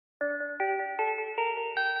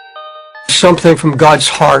something from God's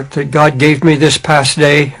heart that God gave me this past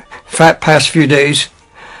few days.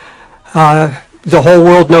 The whole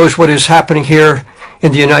world knows what is happening here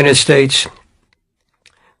in the United States.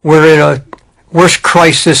 We're in a worst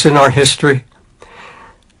crisis in our history.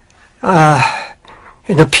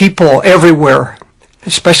 And the people everywhere,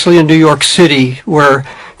 especially in New York City, where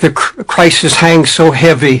the crisis hangs so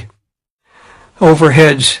heavy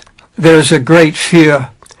overheads, there's a great fear.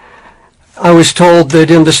 I was told that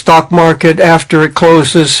in the stock market, after it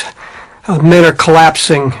closes, men are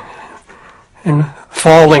collapsing and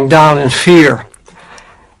falling down in fear.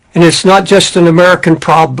 And it's not just an American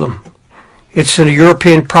problem. It's a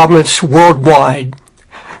European problem. It's worldwide.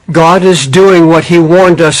 God is doing what he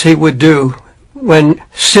warned us he would do when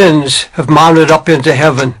sins have mounted up into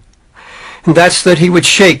heaven. And that's that he would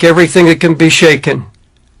shake everything that can be shaken.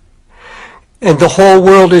 And the whole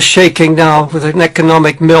world is shaking now with an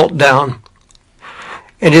economic meltdown.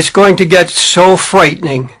 And it's going to get so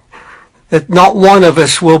frightening that not one of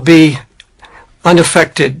us will be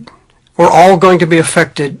unaffected. We're all going to be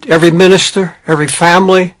affected. Every minister, every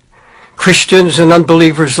family, Christians and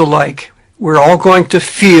unbelievers alike. We're all going to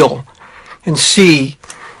feel and see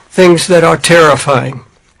things that are terrifying.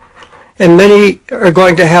 And many are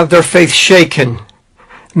going to have their faith shaken.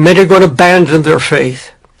 Many are going to abandon their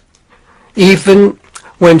faith. Even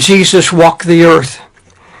when Jesus walked the earth,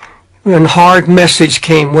 when hard message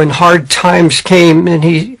came, when hard times came, and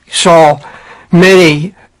he saw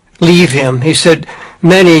many leave him, he said,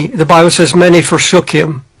 many, the Bible says, many forsook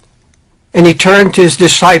him. And he turned to his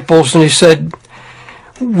disciples and he said,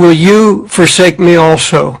 will you forsake me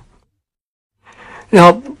also?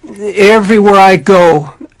 Now, everywhere I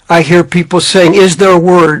go, I hear people saying, is there a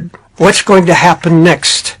word? What's going to happen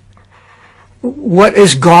next? What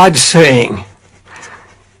is God saying?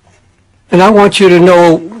 And I want you to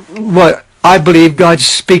know what I believe God's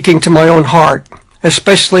speaking to my own heart,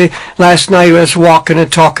 especially last night I was walking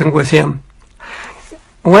and talking with him.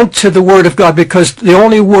 I went to the Word of God because the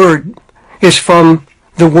only Word is from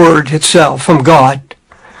the Word itself, from God.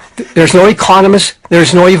 There's no economist,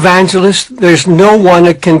 there's no evangelist, there's no one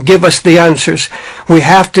that can give us the answers. We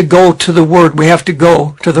have to go to the Word, we have to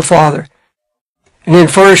go to the Father. And in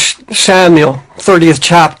 1 Samuel, 30th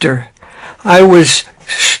chapter, I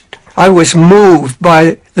was moved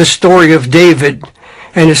by the story of David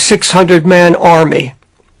and his 600-man army.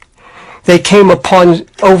 They came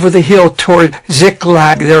over the hill toward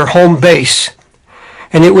Ziklag, their home base.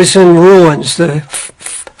 And it was in ruins. The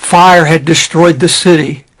fire had destroyed the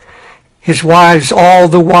city. His wives, all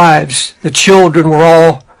the wives, the children were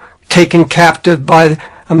all taken captive by the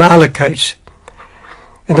Amalekites.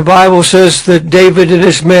 And the Bible says that David and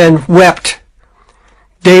his men wept.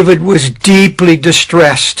 David was deeply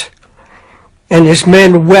distressed. And his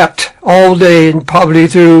men wept all day and probably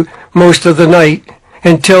through most of the night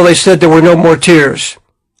until they said there were no more tears.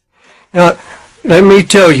 Now, let me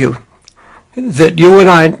tell you that you and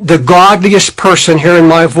I, the godliest person hearing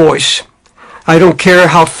my voice, I don't care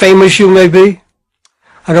how famous you may be,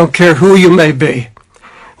 I don't care who you may be,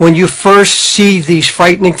 when you first see these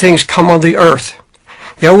frightening things come on the earth,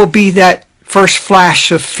 there will be that first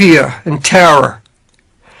flash of fear and terror.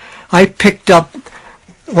 I picked up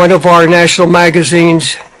one of our national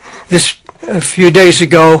magazines a few days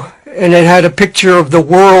ago, and it had a picture of the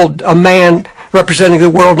world, a man representing the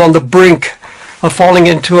world on the brink of falling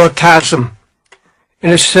into a chasm.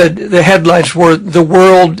 And it said, the headlines were, the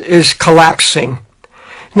world is collapsing.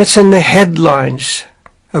 And it's in the headlines,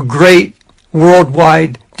 a great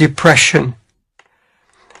worldwide depression.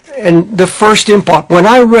 And the first impulse, when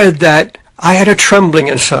I read that, I had a trembling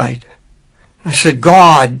inside. I said,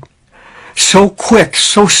 God, so quick,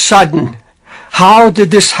 so sudden, how did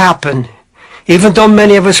this happen? Even though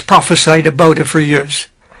many of us prophesied about it for years.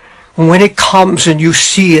 When it comes and you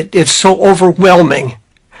see it, it's so overwhelming.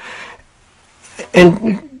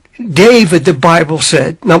 And David, the Bible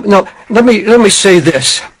said, now let me say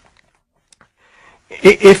this.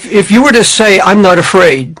 If you were to say, I'm not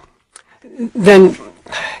afraid, then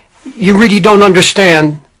you really don't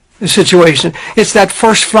understand the situation. It's that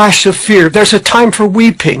first flash of fear. There's a time for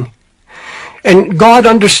weeping. And God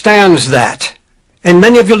understands that. And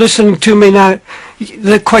many of you listening to me now,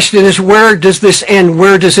 the question is, where does this end?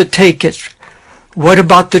 Where does it take it? What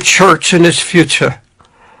about the church and its future?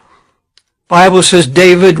 Bible says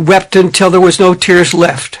David wept until there was no tears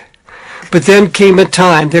left. But then came a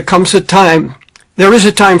time, there comes a time, there is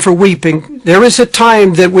a time for weeping. There is a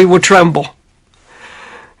time that we will tremble.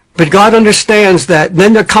 But God understands that.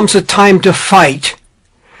 Then there comes a time to fight.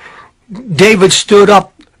 David stood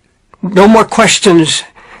up, no more questions.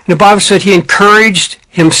 The Bible said he encouraged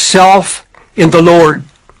himself in the Lord.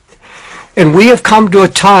 And we have come to a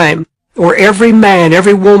time where every man,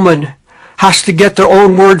 every woman has to get their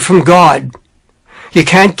own word from God. You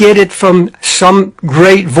can't get it from some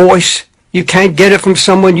great voice. You can't get it from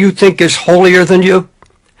someone you think is holier than you.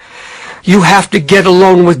 You have to get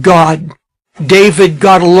alone with God. David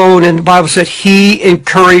got alone, and the Bible said he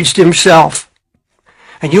encouraged himself.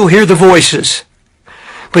 And you'll hear the voices.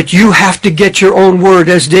 But you have to get your own word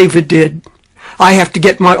as David did. I have to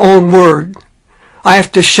get my own word. I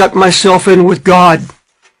have to shut myself in with God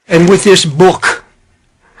and with this book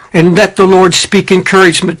and let the Lord speak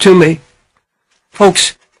encouragement to me.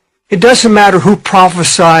 Folks, it doesn't matter who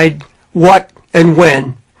prophesied what and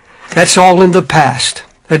when. That's all in the past.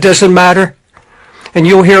 It doesn't matter. And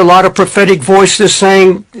you'll hear a lot of prophetic voices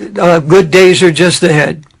saying good days are just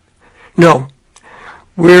ahead. No.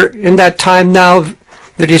 We're in that time now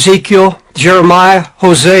that Ezekiel, Jeremiah,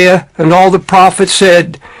 Hosea, and all the prophets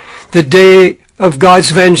said, the day of God's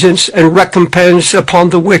vengeance and recompense upon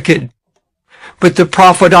the wicked. But the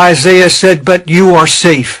prophet Isaiah said, but you are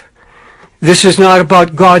safe. This is not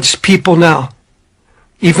about God's people now,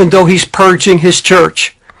 even though he's purging his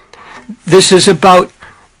church. This is about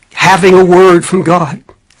having a word from God.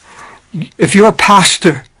 If you're a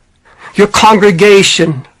pastor, your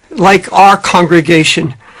congregation, like our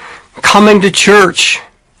congregation, coming to church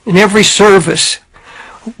in every service,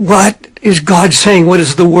 what is God saying? What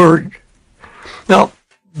is the word? Now,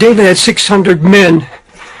 David had 600 men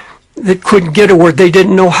that couldn't get a word. They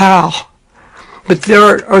didn't know how. But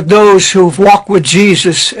there are those who have walked with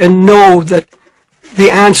Jesus and know that the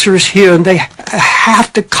answer is here, and they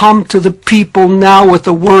have to come to the people now with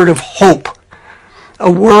a word of hope,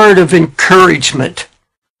 a word of encouragement.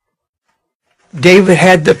 David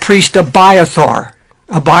had the priest Abiathar.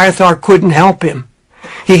 Abiathar couldn't help him.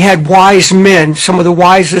 He had wise men, some of the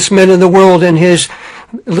wisest men in the world in his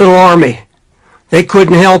little army. They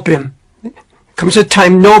couldn't help him. Comes a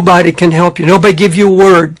time nobody can help you. Nobody give you a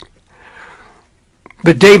word.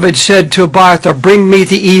 But David said to Abiathar, bring me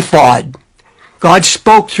the ephod. God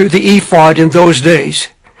spoke through the ephod in those days.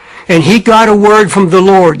 And he got a word from the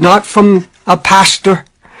Lord, not from a pastor,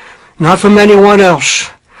 not from anyone else,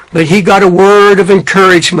 but he got a word of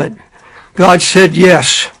encouragement. God said,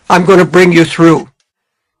 yes, I'm going to bring you through.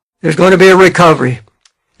 There's going to be a recovery.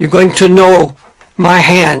 You're going to know my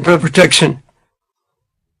hand of protection.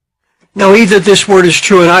 Now, either this word is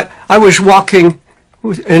true, and I was walking,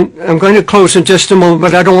 and I'm going to close in just a moment,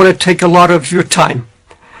 but I don't want to take a lot of your time.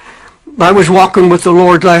 I was walking with the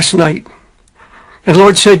Lord last night, and the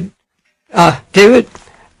Lord said, David,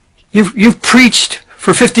 you've preached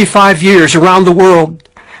for 55 years around the world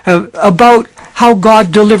about how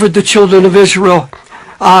God delivered the children of Israel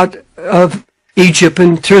out of Egypt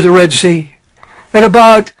and through the Red Sea, and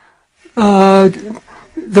about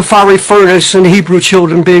the fiery furnace and Hebrew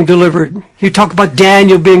children being delivered. You talk about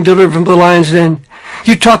Daniel being delivered from the lion's den.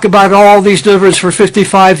 You talk about all these deliverances for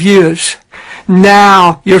 55 years.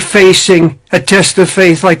 Now you're facing a test of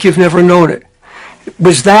faith like you've never known it.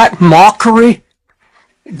 Was that mockery?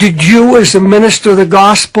 Did you, as a minister of the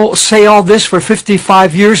gospel, say all this for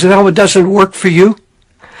 55 years and now it doesn't work for you?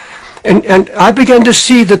 And I began to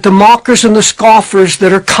see that the mockers and the scoffers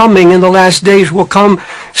that are coming in the last days will come,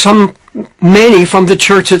 many from the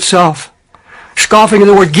church itself. Scoffing at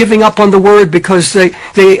the word, giving up on the word because they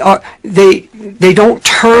don't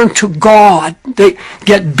turn to God. They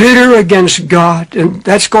get bitter against God, and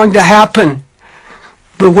that's going to happen.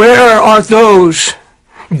 But where are those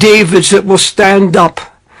Davids that will stand up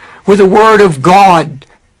with the word of God?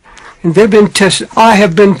 And they've been tested. I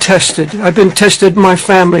have been tested. I've been tested in my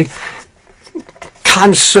family.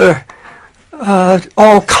 Cancer,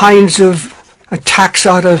 all kinds of attacks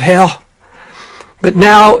out of hell. But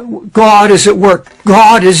now God is at work.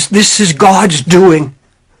 This is God's doing.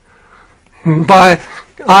 And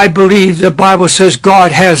I believe the Bible says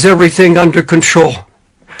God has everything under control.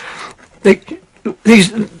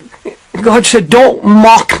 God said, don't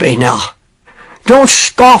mock me now. Don't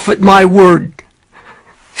scoff at my word.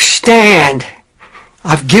 Stand.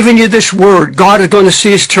 I've given you this word. God is going to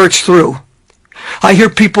see his church through. I hear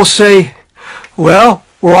people say, well,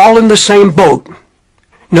 we're all in the same boat.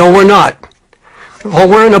 No, we're not. Well,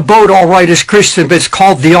 we're in a boat, all right, as Christians, but it's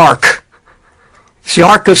called the ark. It's the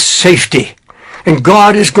ark of safety. And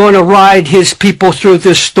God is going to ride his people through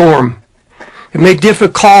this storm. It may be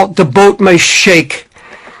difficult, the boat may shake,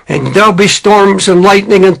 and there'll be storms and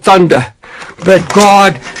lightning and thunder. But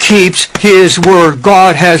God keeps his word.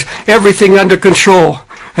 God has everything under control.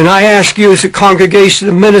 And I ask you as a congregation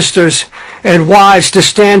of ministers and wives to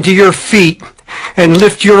stand to your feet and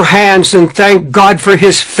lift your hands and thank God for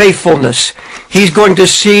his faithfulness. He's going to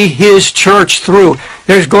see his church through.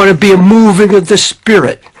 There's going to be a moving of the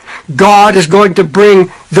Spirit. God is going to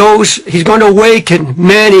bring those, he's going to awaken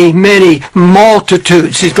many, many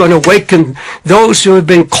multitudes. He's going to awaken those who have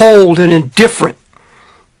been cold and indifferent.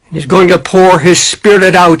 He's going to pour his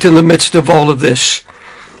Spirit out in the midst of all of this.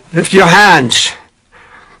 Lift your hands.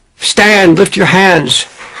 Stand, lift your hands,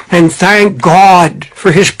 and thank God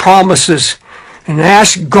for his promises. And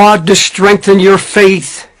ask God to strengthen your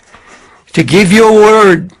faith, to give you a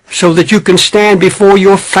word so that you can stand before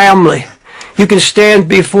your family. You can stand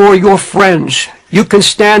before your friends. You can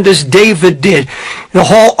stand as David did. The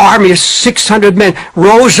whole army of 600 men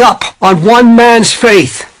rose up on one man's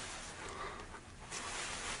faith.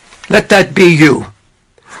 Let that be you.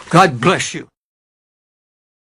 God bless you.